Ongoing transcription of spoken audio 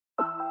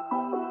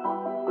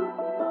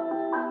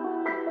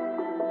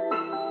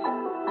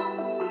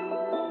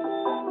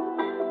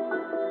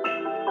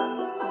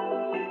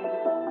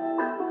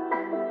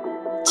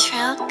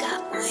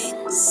got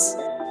wings.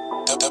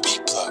 The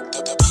beat plug,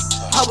 the beat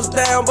plug. I was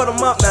down, but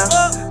I'm up now.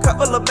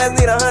 Couple of bands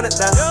need 100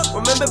 now.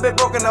 Remember, been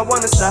broken, I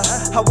wanna stop.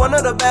 I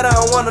wanted the better,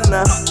 I wanna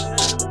now.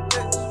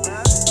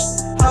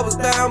 I was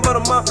down, but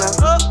I'm up now.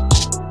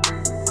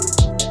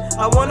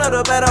 I wanted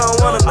the better, I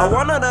wanna now. I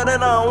wanted her,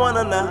 then I don't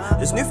wanna now.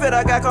 This new fit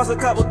I got cost a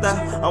couple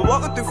thousand. I'm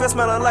walking through fist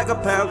smelling like a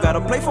pound. Gotta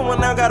play for one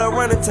now, gotta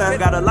run in time.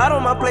 Got a lot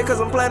on my plate, cause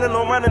I'm planning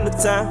on running the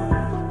town.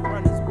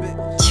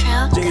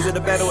 J's in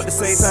the battle at the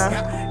same time.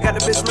 Got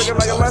the bitch looking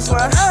like a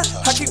lunchline.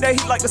 I keep that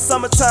heat like the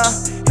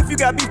summertime. If you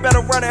got beef,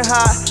 better run it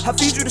high. I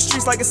feed you the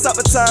streets like it's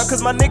supper time.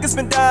 Cause my niggas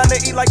been dying, they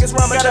eat like it's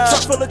Ramadan. Got a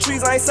truck full of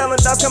trees, I ain't selling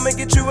dots. Come and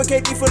get you a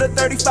KD for the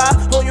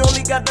 35. Oh, you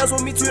only got dots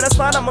with me too, that's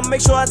fine. I'ma make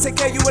sure I take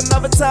care of you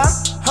another time.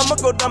 I'ma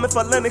go dumb if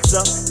I Linux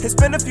up and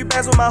spend a few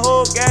bands with my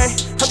whole gang.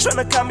 I'm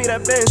tryna call me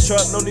that Benz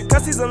truck. No new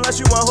cussies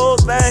unless you want whole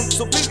thing.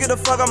 So please get the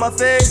fuck out my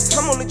face.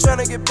 I'm only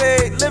tryna get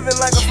paid. Living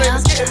like a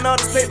famous, getting all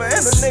this paper.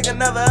 And the nigga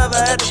never ever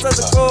had to touch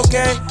a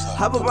cocaine.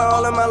 I put my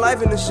all in my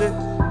life in this shit.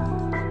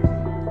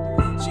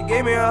 She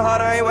gave me her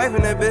heart, I ain't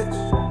wifing that bitch.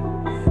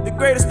 The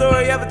greatest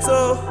story ever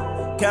told.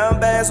 Counting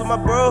bands with my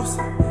bros.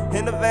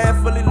 In the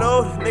van fully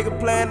loaded. Nigga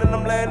playing and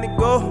I'm letting it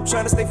go. I'm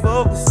tryna stay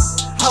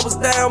focused. I was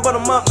down, but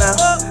I'm up now.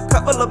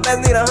 Couple of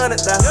bands need 100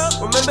 now.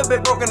 Remember,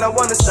 been broken, I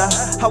wanna stop.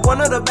 I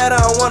wanted the better,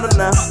 I wanna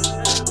now.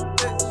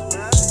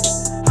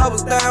 I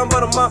was down,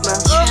 but I'm up now.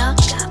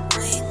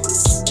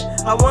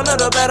 I wanted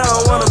the better,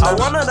 I wanna now. I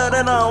wanted her,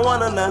 then I don't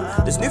wanna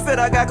now. This new fit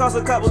I got cost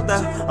a couple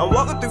thousand. I'm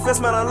walking through fist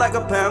smelling like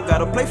a pound.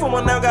 Gotta play for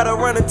one now, gotta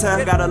run in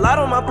time. Got a lot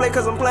on my plate,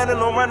 cause I'm planning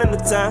on running the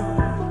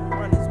town.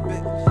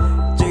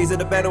 J's in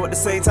the battle at the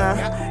same time.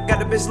 Got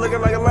the bitch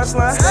looking like a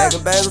lunchline.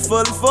 Stacking bags are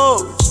fully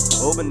full.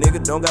 Open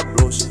nigga don't got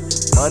bullshit.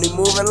 Money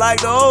moving like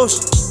the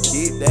ocean.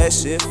 Keep that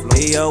shit flow.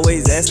 They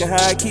always asking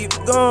how I keep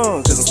it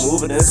going, cause I'm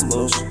moving in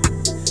slow motion.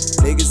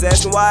 Niggas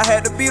asking why I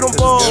had to beat them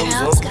boys.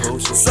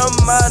 Some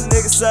of my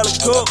niggas selling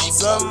coke,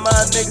 some of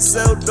my niggas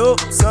sell dope.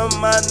 Some of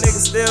my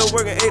niggas still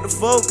working 8 to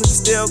 4, cause you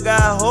still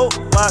got hope.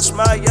 Watch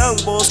my young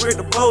boy scrape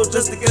the pole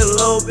just to get a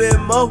little bit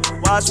more.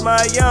 Watch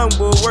my young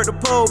boy work the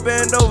pole,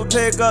 bend over,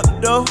 pick up the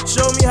dough.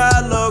 Show me how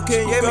low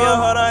can you go. Gave me a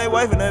heart, I ain't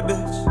wifing that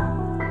bitch.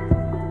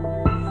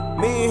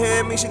 Me and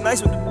her, me, she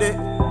nice with the dick.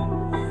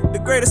 The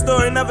greatest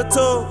story never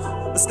told,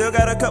 but still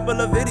got a couple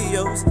of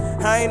videos.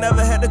 I ain't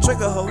never had to trick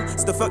a hoe.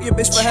 Still fuck your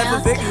bitch for half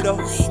a Vicky though.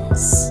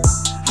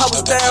 I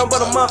was down,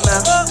 but I'm up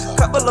now.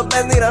 Couple of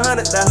bands need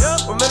 100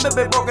 now. Remember,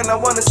 been broken, I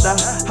wanna stop.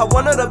 I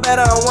wanted the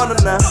better, I wanna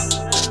now.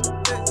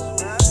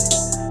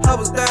 I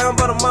was down,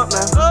 but I'm up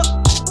now.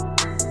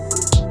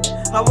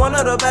 I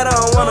wanted the better,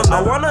 I wanna now.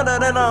 I wanted her,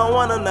 then I don't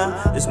wanna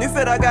now. This new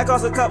fit I got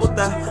cost a couple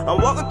thousand. I'm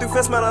walking through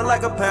fist smelling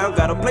like a pound.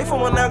 Gotta play for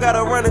one now,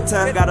 gotta run in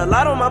time. Got a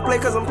lot on my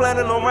plate, cause I'm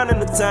planning on running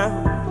the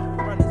town.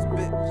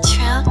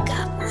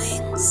 Got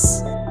wings.